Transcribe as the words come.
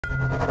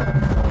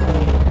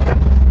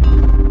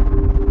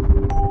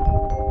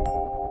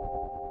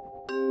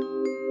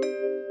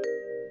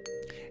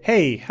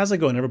Hey, how's it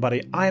going,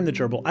 everybody? I am the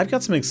Gerbil. I've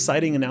got some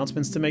exciting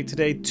announcements to make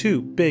today.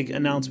 Two big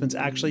announcements,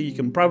 actually. You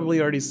can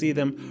probably already see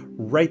them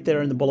right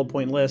there in the bullet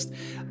point list.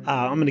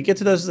 I'm going to get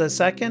to those in a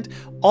second.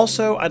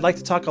 Also, I'd like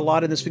to talk a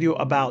lot in this video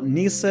about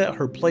Kneesaa,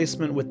 her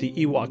placement with the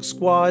Ewok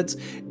squads,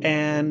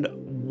 and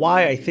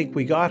why I think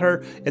we got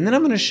her. And then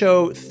I'm going to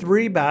show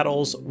 3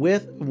 battles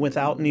with and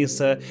without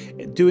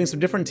Kneesaa, doing some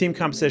different team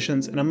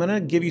compositions, and I'm going to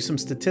give you some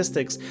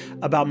statistics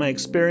about my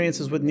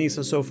experiences with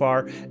Kneesaa so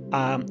far,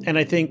 and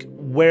I think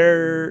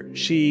where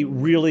she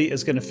really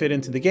is going to fit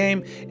into the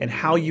game and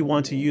how you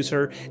want to use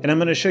her. And I'm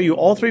going to show you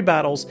all 3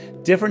 battles,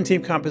 different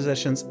team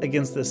compositions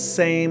against the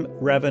same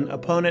Revan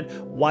opponent.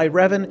 Why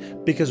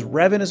Revan? Because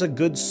Revan is a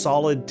good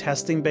solid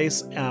testing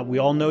base. We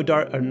all know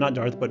not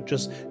Darth, but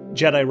just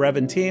Jedi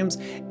Revan teams.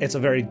 It's a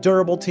very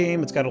durable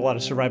team. It's got a lot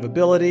of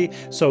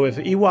survivability. So if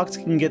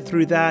Ewoks can get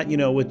through that, you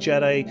know, with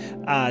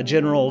Jedi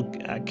General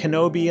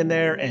Kenobi in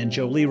there and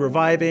Jolee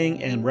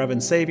reviving and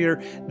Revan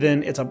Savior,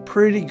 then it's a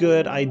pretty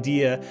good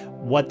idea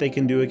what they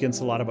can do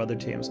against a lot of other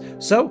teams.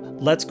 So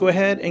let's go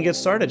ahead and get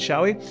started,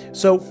 shall we?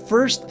 So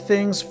first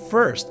things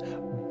first,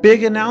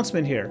 big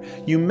announcement here.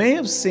 You may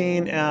have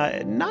seen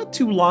not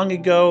too long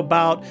ago,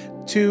 about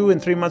 2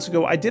 and 3 months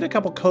ago, I did a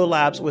couple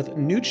collabs with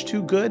Nooch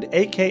Too Good,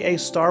 aka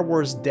Star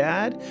Wars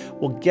Dad.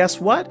 Well,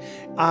 guess what?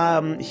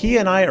 He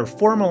and I are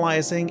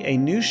formalizing a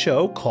new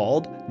show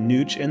called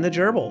Nooch and the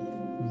Gerbil.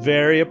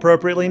 Very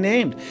appropriately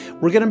named.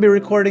 We're going to be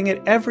recording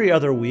it every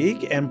other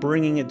week and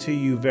bringing it to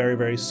you very,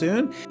 very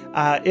soon.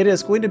 It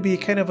is going to be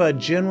kind of a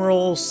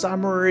general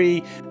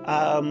summary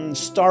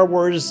Star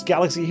Wars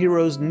Galaxy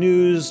Heroes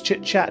news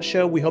chit-chat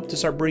show. We hope to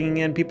start bringing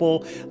in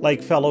people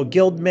like fellow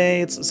guild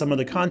mates, some of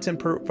the content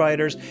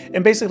providers,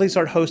 and basically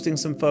start hosting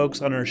some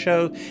folks on our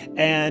show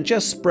and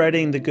just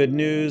spreading the good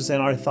news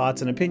and our thoughts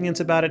and opinions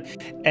about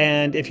it.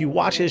 And if you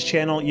watch his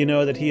channel, you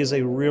know that he is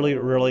a really,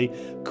 really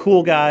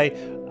cool guy.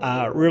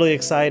 Really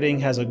exciting,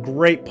 has a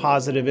great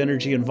positive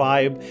energy and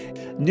vibe.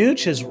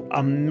 Nooch is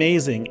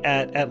amazing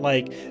at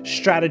like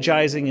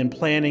strategizing and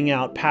planning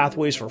out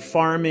pathways for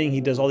farming. He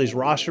does all these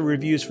roster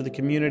reviews for the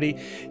community.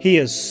 He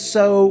is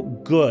so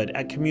good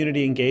at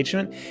community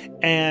engagement,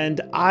 and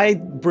I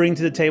bring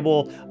to the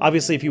table,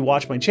 obviously if you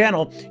watch my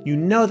channel, you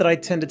know that I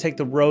tend to take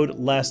the road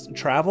less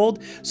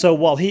traveled. So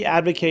while he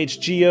advocates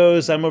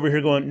geos, I'm over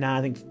here going, nah,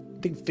 I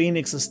think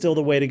Phoenix is still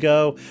the way to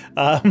go.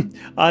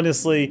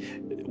 Honestly,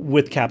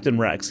 with Captain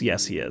Rex.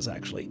 Yes, he is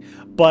actually.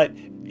 But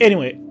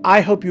anyway, I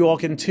hope you all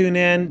can tune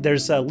in.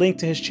 There's a link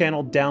to his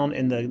channel down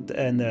in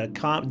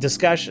the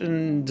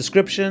discussion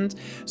descriptions.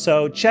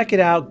 So check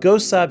it out, go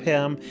sub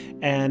him,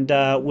 and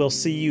we'll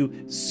see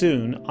you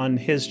soon on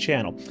his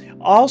channel.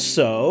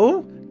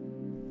 Also,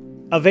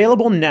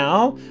 available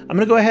now, I'm going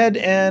to go ahead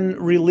and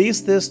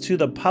release this to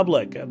the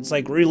public. It's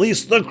like,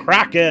 release the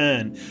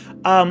Kraken.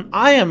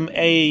 I am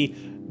a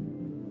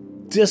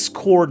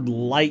Discord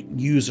light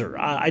user.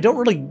 I don't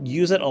really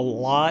use it a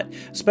lot,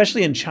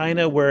 especially in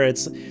China where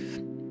it's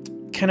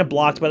kind of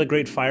blocked by the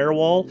Great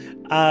Firewall.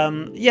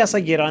 Yes,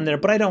 I get on there,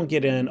 but I don't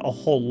get in a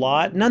whole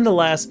lot.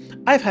 Nonetheless,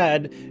 I've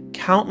had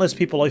countless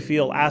people, I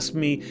feel, ask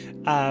me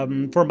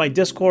for my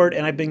Discord,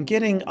 and I've been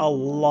getting a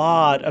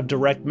lot of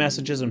direct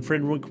messages and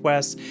friend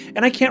requests,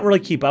 and I can't really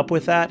keep up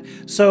with that.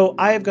 So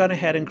I have gone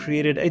ahead and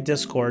created a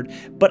Discord,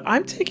 but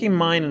I'm taking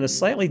mine in a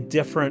slightly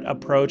different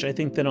approach, I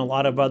think, than a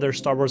lot of other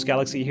Star Wars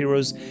Galaxy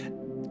Heroes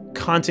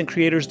content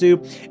creators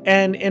do.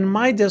 And in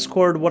my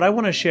Discord, what I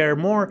want to share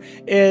more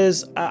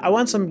is I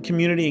want some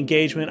community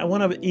engagement. I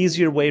want an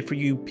easier way for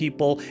you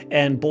people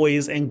and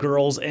boys and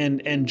girls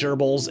and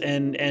gerbils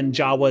and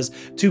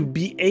Jawas to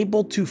be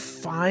able to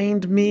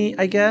find me,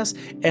 I guess,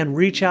 and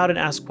reach out and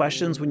ask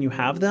questions when you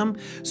have them.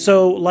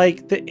 So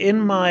like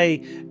in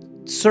my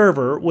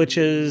server, which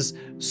is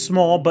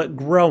small but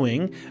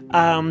growing,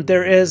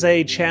 there is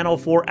a channel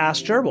for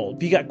Ask Gerbil.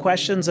 If you got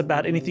questions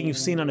about anything you've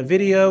seen on a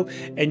video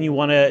and you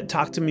want to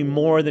talk to me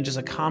more than just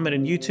a comment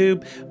on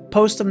YouTube,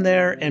 post them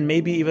there, and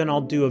maybe even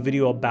I'll do a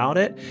video about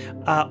it.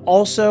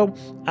 Also,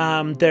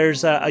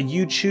 there's a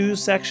You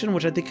Choose section,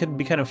 which I think could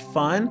be kind of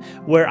fun,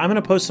 where I'm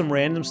going to post some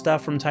random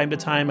stuff from time to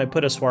time. I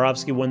put a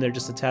Swarovski one there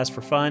just to test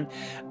for fun,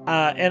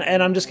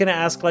 and I'm just going to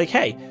ask like,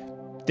 hey,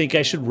 think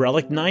I should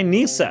relic 9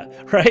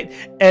 Kneesaa, right?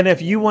 And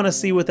if you want to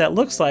see what that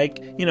looks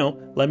like, you know,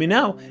 let me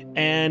know.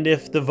 And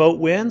if the vote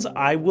wins,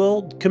 I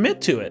will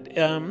commit to it.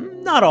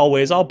 Not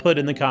always. I'll put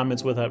in the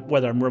comments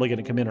whether I'm really going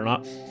to commit or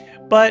not.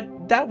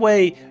 But that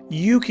way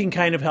you can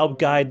kind of help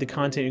guide the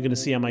content you're going to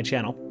see on my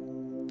channel.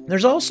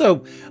 There's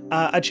also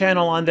a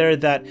channel on there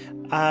that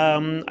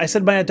I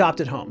said my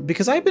adopted home,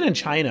 because I've been in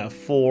China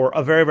for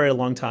a very, very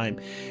long time.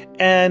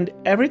 And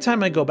every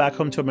time I go back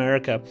home to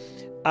America,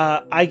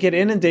 I get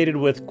inundated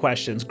with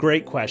questions,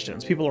 great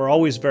questions. People are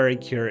always very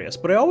curious,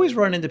 but I always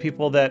run into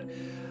people that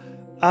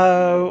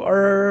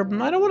are,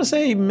 I don't want to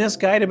say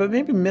misguided, but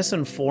maybe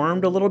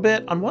misinformed a little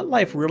bit on what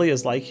life really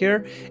is like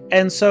here.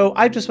 And so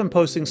I've just been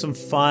posting some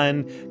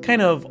fun,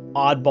 kind of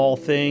oddball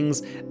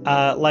things.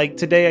 Like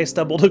today I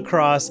stumbled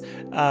across,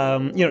 you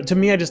know, to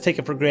me, I just take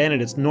it for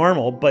granted. It's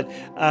normal, but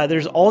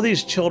there's all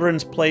these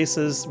children's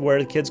places where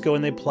the kids go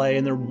and they play,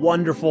 and they're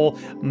wonderful.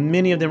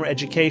 Many of them are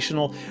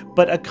educational,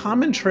 but a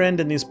common trend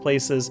in these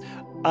places,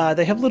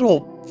 they have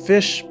little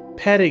fish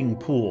petting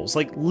pools,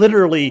 like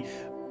literally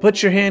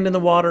put your hand in the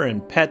water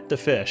and pet the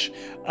fish.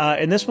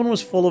 And this one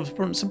was full of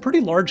some pretty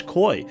large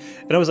koi.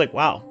 And I was like,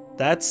 wow,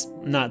 that's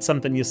not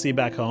something you see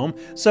back home.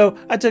 So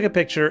I took a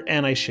picture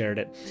and I shared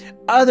it.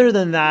 Other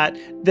than that,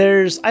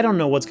 I don't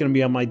know what's going to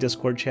be on my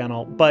Discord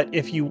channel, but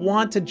if you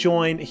want to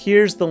join,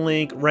 here's the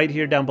link right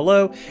here down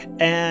below,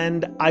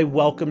 and I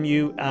welcome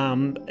you.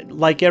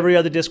 Like every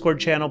other Discord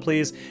channel,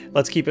 please,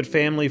 let's keep it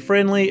family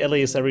friendly, at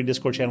least every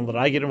Discord channel that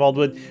I get involved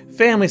with.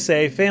 Family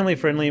safe, family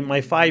friendly. My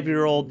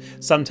 5-year-old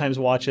sometimes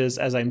watches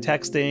as I'm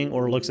texting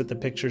or looks at the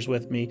pictures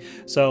with me.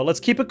 So let's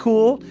keep it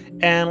cool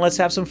and let's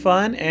have some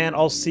fun, and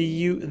I'll see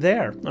you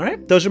there. All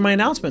right, those are my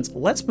announcements.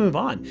 Let's move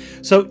on.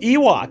 So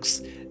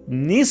Ewoks,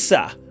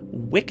 Kneesaa,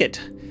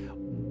 Wicket,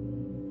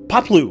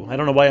 Poplu, I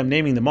don't know why I'm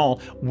naming them all.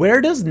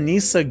 Where does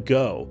Kneesaa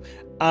go?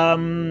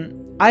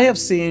 I have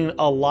seen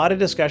a lot of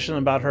discussion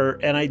about her,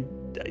 and I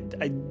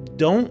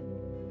don't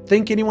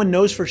think anyone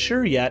knows for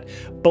sure yet.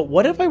 But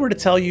what if I were to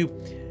tell you,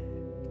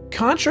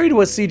 contrary to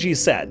what CG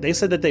said, they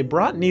said that they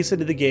brought Kneesaa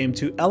to the game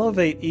to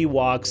elevate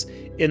Ewoks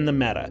in the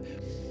meta.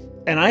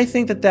 And I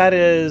think that that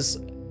is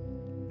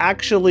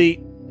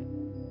actually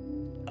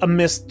a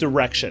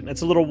misdirection.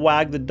 It's a little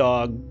wag the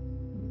dog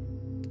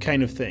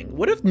kind of thing.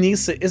 What if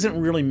Kneesaa isn't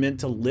really meant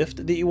to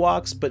lift the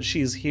Ewoks, but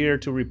she's here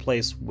to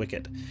replace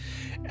Wicket?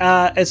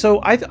 And so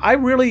I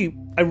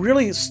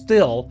really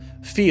still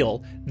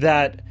feel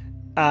that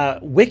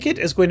Wicket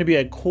is going to be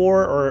a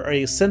core or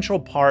a central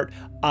part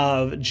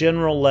of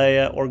General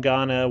Leia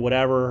Organa,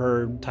 whatever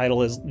her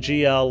title is,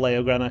 GL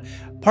Leia Organa,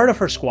 part of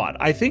her squad.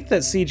 I think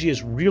that CG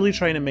is really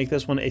trying to make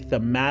this one a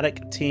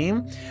thematic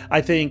team.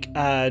 I think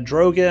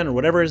Drogon, or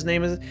whatever his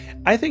name is,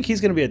 I think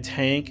he's going to be a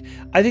tank.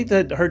 I think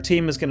that her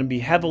team is going to be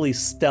heavily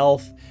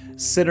stealth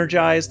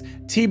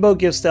synergized. Teebo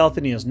gives stealth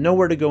and he has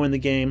nowhere to go in the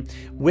game.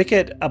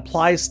 Wicket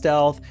applies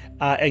stealth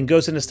and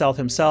goes into stealth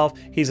himself.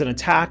 He's an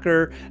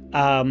attacker,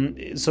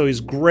 so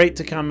he's great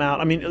to come out.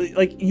 I mean,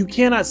 like, you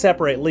cannot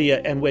separate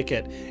Leia and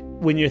Wicket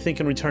when you're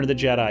thinking Return of the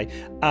Jedi.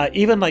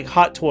 Even like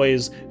Hot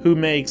Toys, who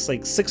makes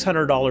like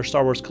 $600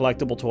 Star Wars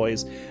collectible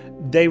toys,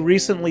 they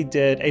recently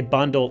did a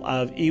bundle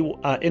of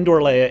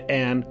Indoor Leia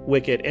and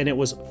Wicket, and it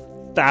was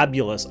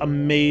fabulous,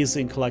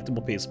 amazing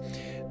collectible piece.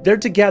 They're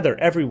together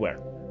everywhere.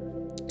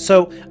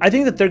 So I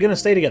think that they're going to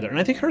stay together, and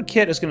I think her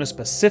kit is going to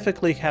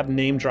specifically have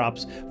name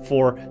drops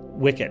for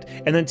Wicket.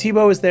 And then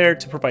Teebo is there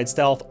to provide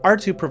stealth.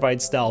 R2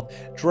 provides stealth.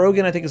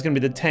 Drogon, I think, is going to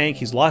be the tank.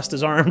 He's lost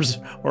his arms,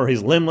 or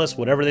he's limbless,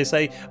 whatever they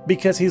say,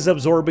 because he's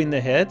absorbing the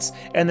hits.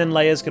 And then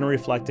Leia's going to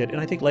reflect it, and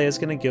I think Leia's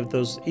going to give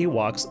those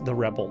Ewoks the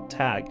Rebel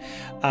tag.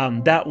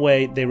 That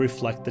way, they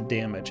reflect the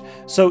damage.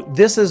 So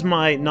this is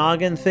my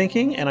noggin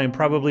thinking, and I'm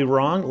probably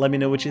wrong. Let me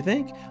know what you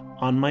think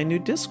on my new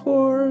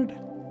Discord.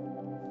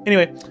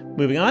 Anyway,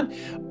 moving on.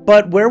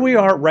 But where we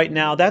are right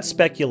now, that's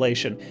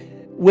speculation.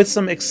 With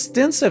some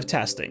extensive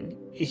testing,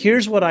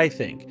 here's what I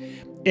think.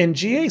 In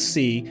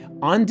GAC,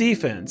 on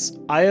defense,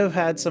 I have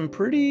had some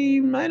pretty,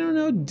 I don't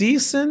know,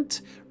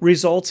 decent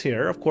results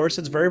here. Of course,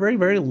 it's very, very,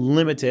 very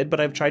limited, but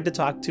I've tried to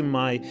talk to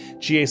my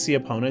GAC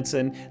opponents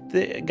and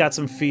they got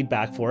some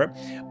feedback for it.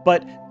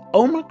 But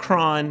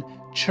Omicron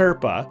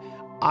Chirpa,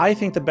 I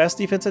think the best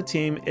defensive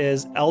team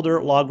is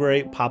Elder,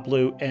 Logray,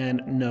 Poplu,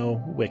 and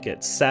no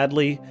Wicket.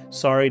 Sadly,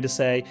 sorry to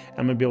say,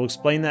 I'm going to be able to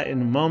explain that in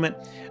a moment.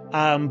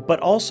 But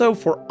also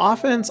for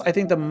offense, I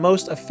think the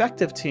most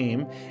effective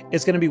team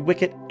is going to be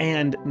Wicket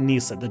and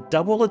Kneesaa. The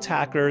double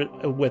attacker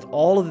with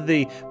all of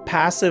the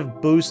passive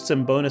boosts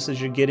and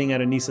bonuses you're getting out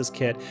of Kneesaa's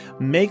kit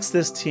makes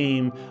this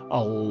team a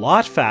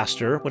lot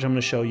faster, which I'm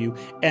going to show you,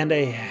 and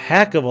a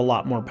heck of a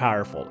lot more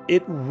powerful.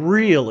 It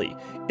really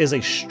is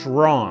a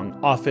strong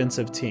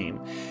offensive team.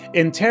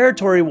 In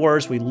Territory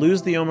Wars, we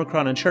lose the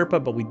Omicron and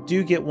Chirpa, but we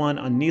do get one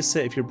on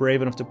Kneesaa if you're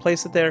brave enough to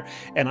place it there.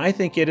 And I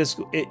think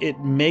it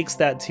makes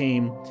that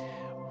team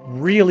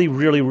really,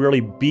 really,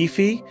 really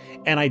beefy.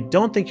 And I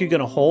don't think you're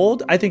going to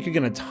hold. I think you're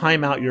going to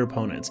time out your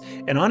opponents.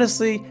 And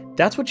honestly,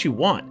 that's what you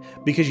want,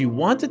 because you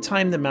want to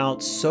time them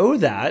out so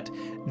that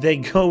they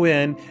go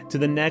in to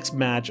the next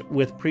match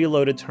with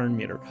preloaded turn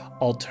meter.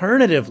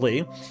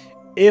 Alternatively,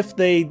 if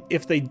they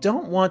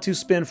don't want to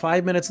spend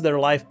 5 minutes of their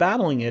life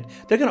battling it,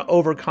 they're going to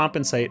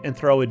overcompensate and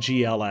throw a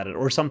GL at it,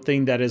 or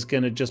something that is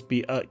going to just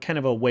be a kind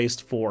of a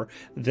waste for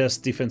this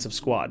defensive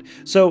squad.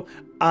 So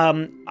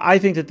I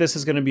think that this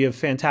is going to be a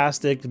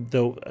fantastic,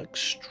 though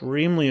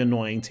extremely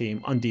annoying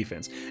team on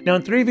defense. Now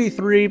in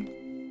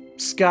 3v3,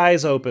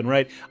 sky's open,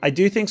 right? I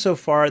do think so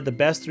far the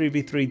best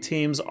 3v3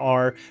 teams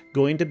are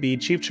going to be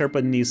Chief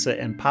Chirpa,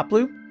 Kneesaa, and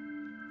Poplu.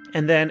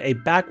 And then a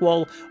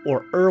backwall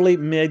or early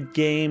mid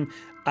game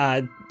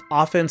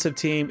Offensive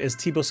team is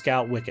Teebo,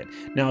 Scout, Wicket.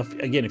 Now,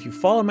 if you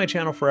follow my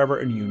channel forever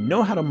and you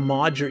know how to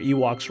mod your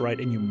Ewoks right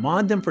and you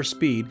mod them for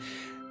speed,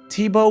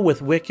 Teebo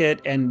with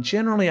Wicket, and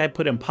generally I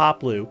put in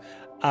Poplu,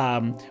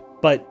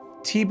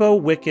 but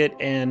Teebo, Wicket,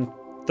 and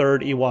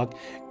third Ewok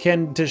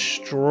can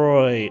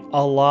destroy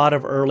a lot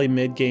of early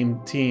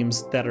mid-game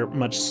teams that are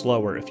much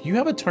slower. If you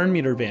have a turn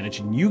meter advantage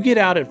and you get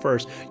out at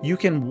first, you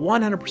can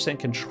 100%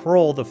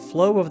 control the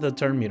flow of the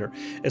turn meter,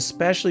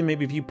 especially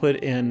maybe if you put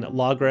in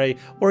Logray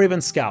or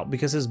even Scout,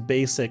 because his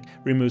basic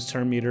removes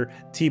turn meter,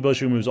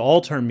 Teebo's removes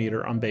all turn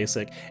meter on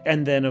basic,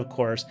 and then of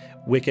course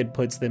Wicket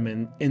puts them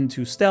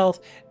into stealth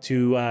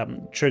to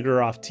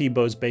trigger off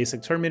Teebo's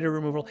basic turn meter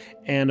removal,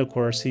 and of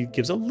course he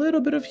gives a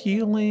little bit of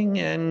healing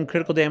and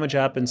critical damage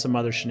up and some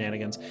other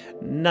shenanigans.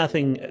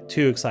 Nothing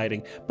too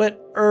exciting,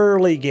 but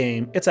early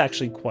game, it's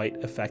actually quite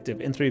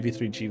effective in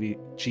 3v3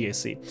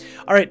 GAC.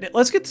 All right,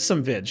 let's get to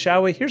some vids,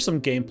 shall we? Here's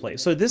some gameplay.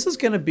 So this is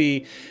going to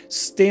be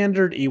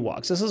standard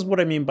Ewoks. This is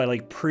what I mean by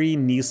like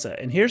pre-Kneesaa.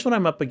 And here's what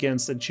I'm up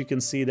against that you can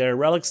see there.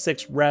 Relic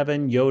 6,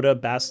 Revan, Yoda,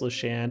 Basilisk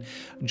Shan,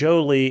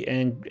 Jolee,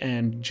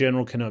 and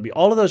General Kenobi.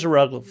 All of those are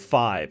Relic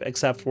 5,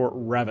 except for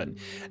Revan.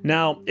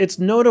 Now, it's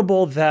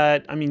notable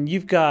that, I mean,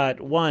 you've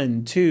got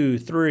 1, 2,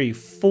 3,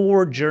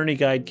 4 Journey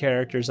Guide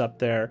characters up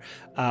there.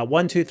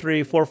 1, 2,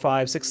 3, 4,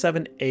 5, 6,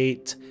 7,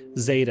 8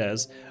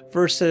 Zetas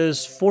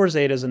versus 4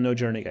 Zetas and no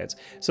Journey Guides.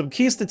 Some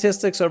key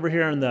statistics over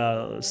here on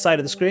the side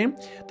of the screen.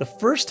 The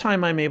first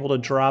time I'm able to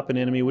drop an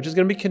enemy, which is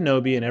going to be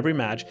Kenobi in every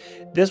match,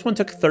 this one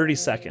took 30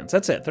 seconds.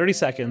 That's it, 30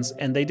 seconds,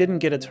 and they didn't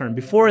get a turn.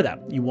 Before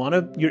that, you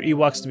want your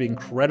Ewoks to be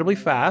incredibly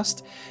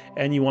fast,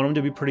 and you want them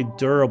to be pretty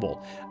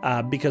durable,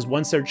 because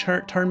once their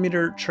turn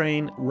meter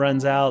train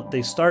runs out,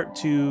 they start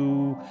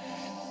to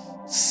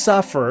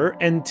suffer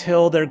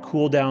until their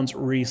cooldowns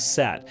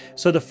reset.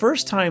 So the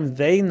first time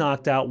they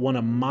knocked out one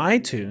of my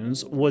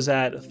tunes was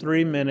at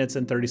 3 minutes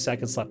and 30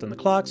 seconds left on the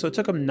clock. So it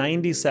took them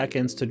 90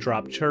 seconds to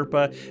drop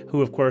Chirpa,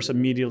 who of course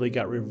immediately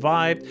got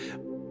revived.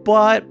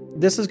 But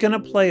this is going to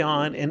play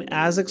on, and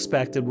as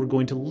expected, we're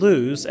going to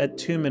lose at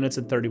 2 minutes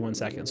and 31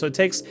 seconds. So it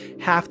takes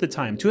half the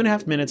time,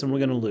 2.5 minutes, and we're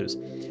going to lose.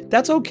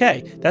 That's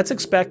okay. That's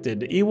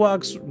expected.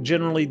 Ewoks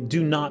generally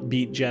do not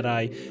beat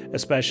Jedi,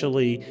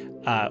 especially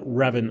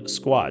Revan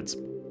squads.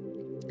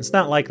 It's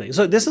not likely.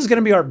 So this is going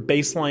to be our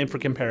baseline for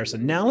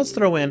comparison. Now let's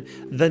throw in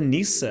the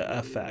Kneesaa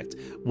effect.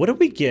 What do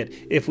we get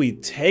if we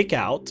take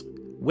out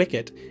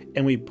Wicket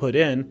and we put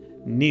in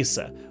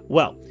Kneesaa?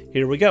 Well,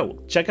 here we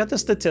go. Check out the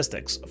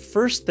statistics.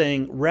 First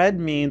thing, red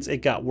means it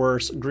got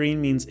worse, green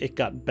means it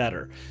got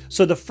better.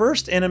 So the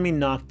first enemy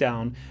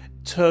knockdown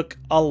took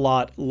a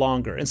lot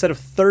longer. Instead of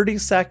 30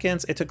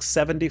 seconds, it took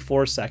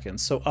 74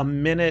 seconds. So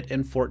 1 minute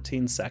and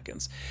 14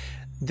 seconds.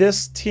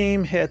 This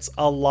team hits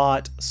a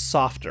lot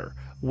softer.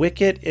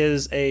 Wicket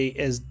is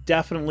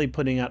definitely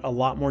putting out a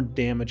lot more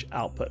damage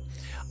output.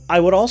 I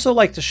would also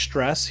like to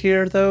stress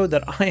here, though,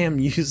 that I am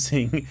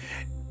using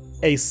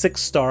a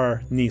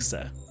 6-star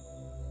Kneesaa.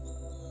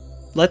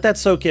 Let that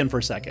soak in for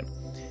a second.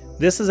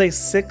 This is a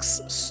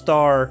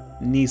 6-star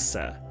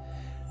Kneesaa.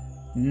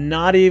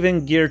 Not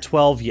even gear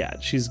 12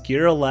 yet. She's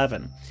gear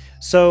 11.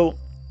 So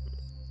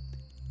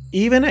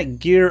even at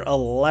gear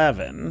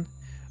 11,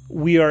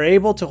 we are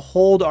able to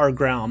hold our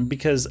ground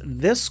because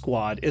this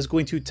squad is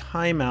going to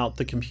time out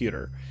the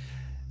computer.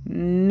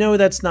 No,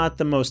 that's not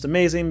the most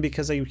amazing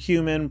because a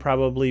human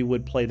probably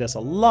would play this a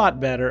lot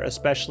better,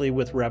 especially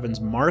with Revan's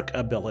mark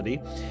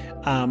ability.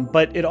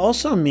 But it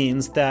also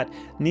means that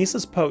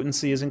Kneesaa's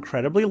potency is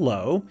incredibly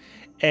low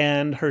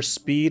and her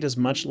speed is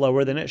much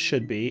lower than it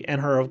should be.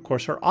 And of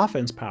course, her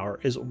offense power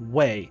is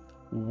way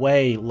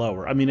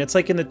lower. I mean, it's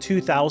like in the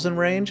 2000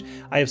 range.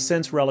 I have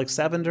since Relic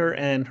 7'd her,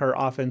 and her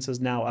offense is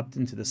now up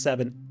into the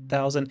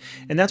 7000,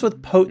 and that's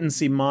with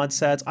potency mod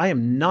sets. I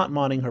am not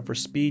modding her for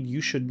speed. You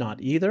should not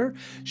either.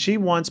 She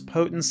wants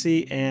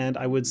potency, and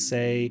I would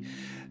say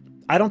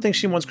I don't think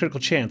she wants critical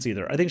chance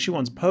either. I think she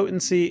wants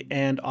potency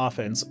and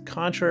offense,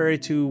 contrary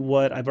to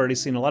what I've already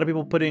seen a lot of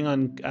people putting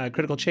on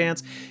critical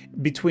chance.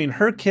 Between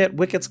her kit,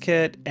 Wicket's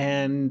kit,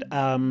 and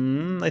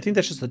I think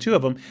that's just the two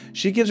of them,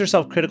 she gives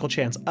herself critical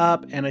chance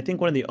up, and I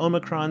think one of the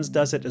Omicrons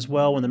does it as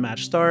well when the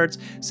match starts.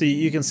 So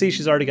you can see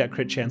she's already got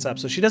crit chance up,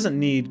 so she doesn't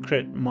need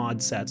crit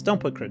mod sets. Don't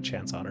put crit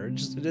chance on her.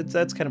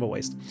 That's kind of a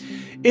waste.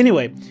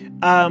 Anyway,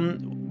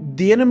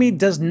 the enemy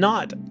does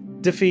not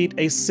defeat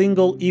a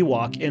single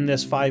Ewok in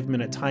this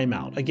 5-minute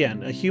timeout.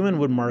 Again, a human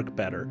would mark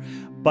better,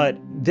 but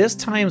this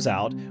times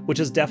out, which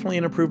is definitely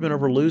an improvement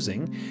over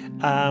losing,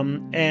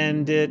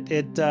 and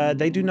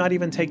they do not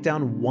even take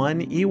down one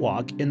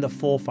Ewok in the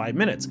full 5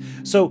 minutes.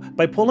 So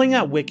by pulling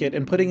out Wicket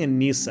and putting in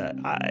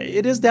Kneesaa,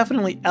 it is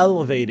definitely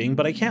elevating,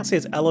 but I can't say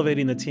it's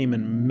elevating the team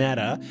in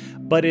meta,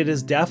 but it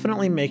is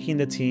definitely making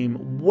the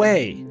team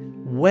way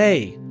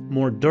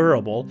more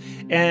durable,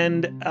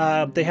 and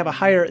they have a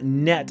higher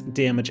net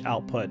damage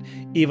output,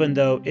 even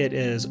though it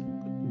is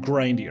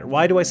grindier.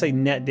 Why do I say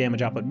net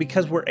damage output?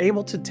 Because we're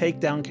able to take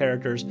down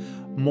characters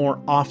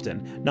more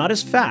often. Not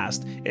as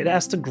fast. It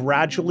has to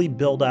gradually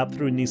build up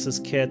through Kneesa's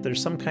kit.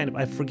 There's some kind of,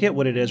 I forget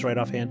what it is right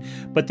offhand,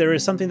 but there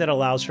is something that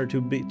allows her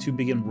to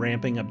begin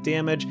ramping up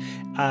damage.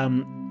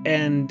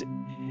 And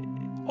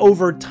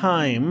over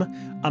time,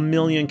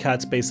 1,000,000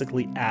 cuts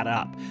basically add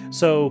up.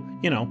 So,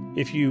 you know,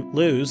 if you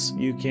lose,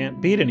 you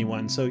can't beat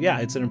anyone. So yeah,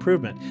 it's an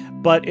improvement,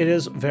 but it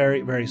is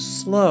very, very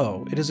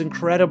slow. It is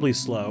incredibly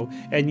slow,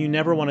 and you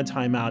never want to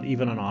time out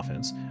even on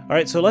offense. All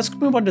right, so let's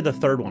move on to the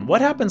third one.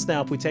 What happens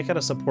now if we take out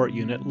a support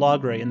unit,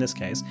 Logray in this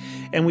case,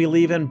 and we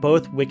leave in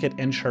both Wicket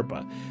and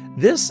Sherpa?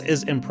 This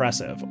is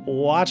impressive.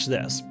 Watch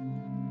this.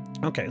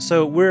 Okay,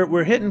 so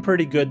we're hitting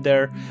pretty good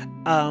there.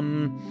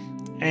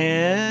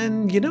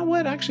 And you know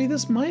what? Actually,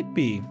 this might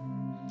be...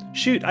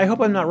 Shoot, I hope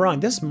I'm not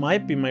wrong. This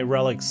might be my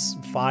Relic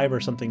 5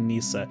 or something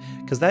Kneesaa,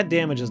 because that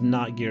damage is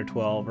not Gear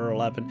 12 or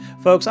 11.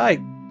 Folks,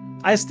 I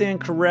stand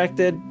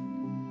corrected.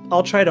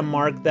 I'll try to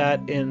mark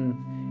that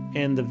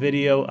in the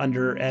video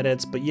under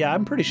edits, but yeah,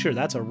 I'm pretty sure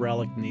that's a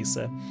Relic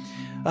Kneesaa.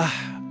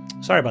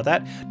 Sorry about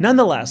that.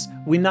 Nonetheless,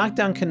 we knocked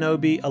down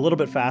Kenobi a little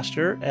bit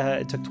faster.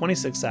 It took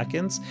 26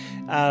 seconds.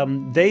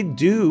 They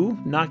do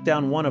knock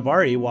down one of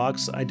our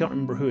Ewoks. I don't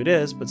remember who it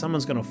is, but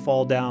someone's going to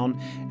fall down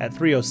at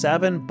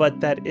 3:07, but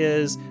that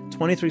is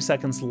 23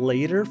 seconds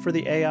later for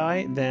the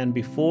AI than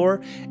before.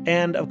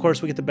 And of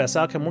course, we get the best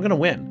outcome. We're going to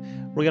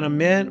win. We're going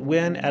to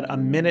win at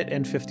 1 minute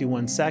and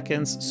 51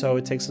 seconds, so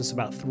it takes us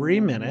about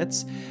 3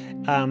 minutes.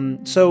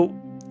 So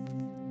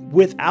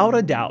without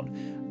a doubt,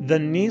 the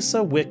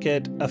Kneesaa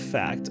Wicket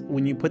effect,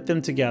 when you put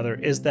them together,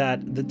 is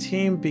that the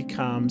team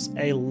becomes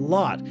a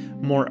lot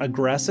more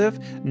aggressive.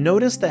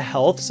 Notice the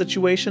health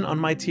situation on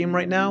my team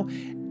right now.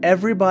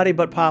 Everybody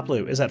but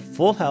Poplu is at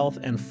full health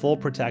and full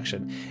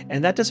protection.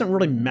 And that doesn't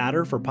really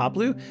matter for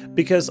Poplu,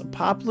 because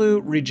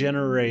Poplu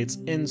regenerates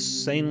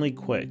insanely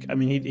quick. I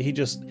mean, he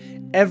just...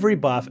 Every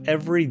buff,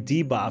 every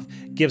debuff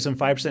gives him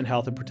 5%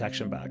 health and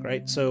protection back,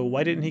 right? So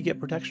why didn't he get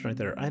protection right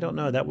there? I don't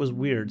know. That was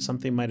weird.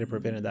 Something might have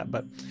prevented that.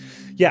 But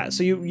yeah,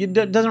 so it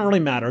doesn't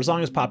really matter. As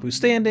long as Papu's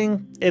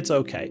standing, it's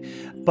okay.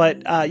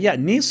 But yeah,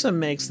 Kneesaa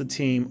makes the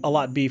team a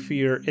lot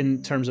beefier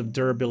in terms of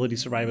durability,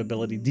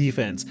 survivability,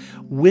 defense.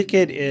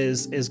 Wicket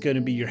is going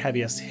to be your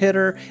heaviest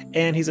hitter,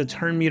 and he's a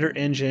turn meter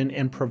engine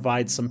and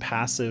provides some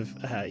passive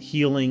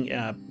healing,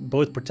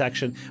 both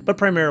protection, but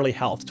primarily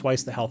health,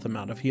 twice the health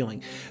amount of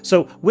healing.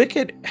 So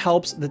Wicket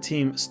helps the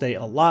team stay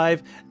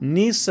alive.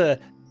 Kneesaa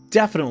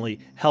definitely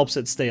helps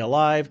it stay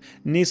alive.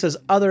 Kneesaa's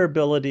other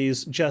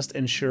abilities just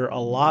ensure a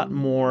lot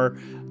more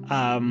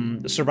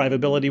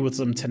survivability with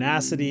some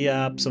tenacity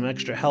up, some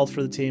extra health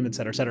for the team,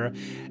 etc., etc.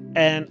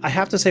 And I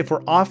have to say,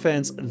 for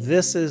offense,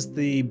 this is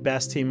the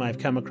best team I've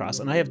come across.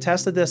 And I have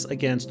tested this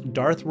against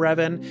Darth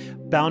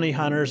Revan, Bounty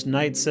Hunters,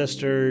 Night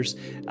Sisters,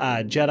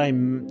 Jedi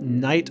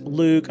Knight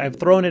Luke. I've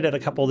thrown it at a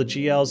couple of the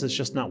GLs. It's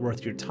just not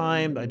worth your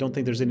time. I don't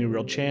think there's any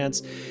real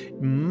chance.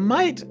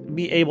 Might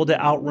be able to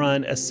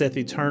outrun a Sith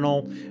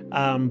Eternal,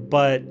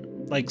 but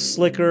like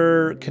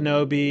Slicker,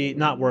 Kenobi,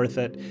 not worth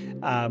it.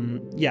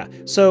 Yeah,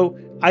 so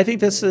I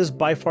think this is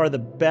by far the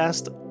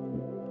best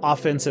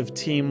offensive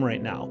team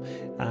right now,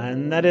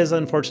 and that is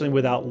unfortunately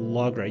without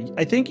Logray.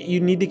 I think you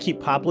need to keep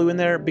Poplu in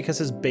there because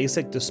his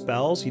basic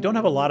dispels. You don't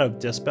have a lot of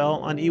dispel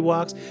on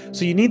Ewoks,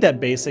 so you need that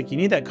basic, you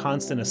need that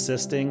constant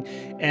assisting,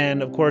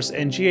 and of course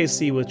in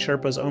GAC with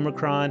Sherpa's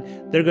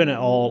Omicron, they're going to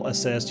all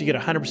assist. You get a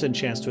 100%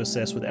 chance to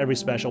assist with every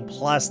special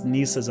plus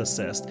Kneesaa's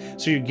assist,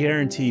 so you're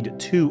guaranteed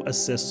 2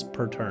 assists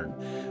per turn.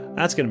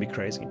 That's going to be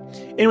crazy.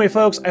 Anyway,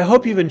 folks, I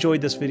hope you've enjoyed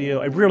this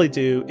video. I really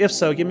do. If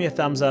so, give me a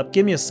thumbs up,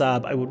 give me a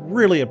sub. I would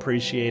really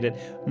appreciate it.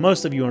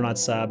 Most of you are not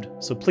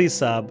subbed, so please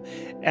sub,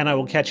 and I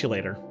will catch you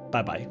later.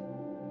 Bye-bye.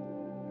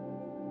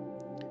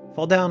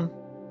 Fall down.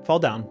 Fall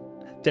down.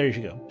 There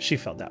you go. She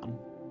fell down.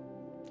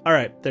 All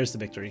right, there's the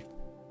victory.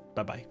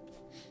 Bye-bye.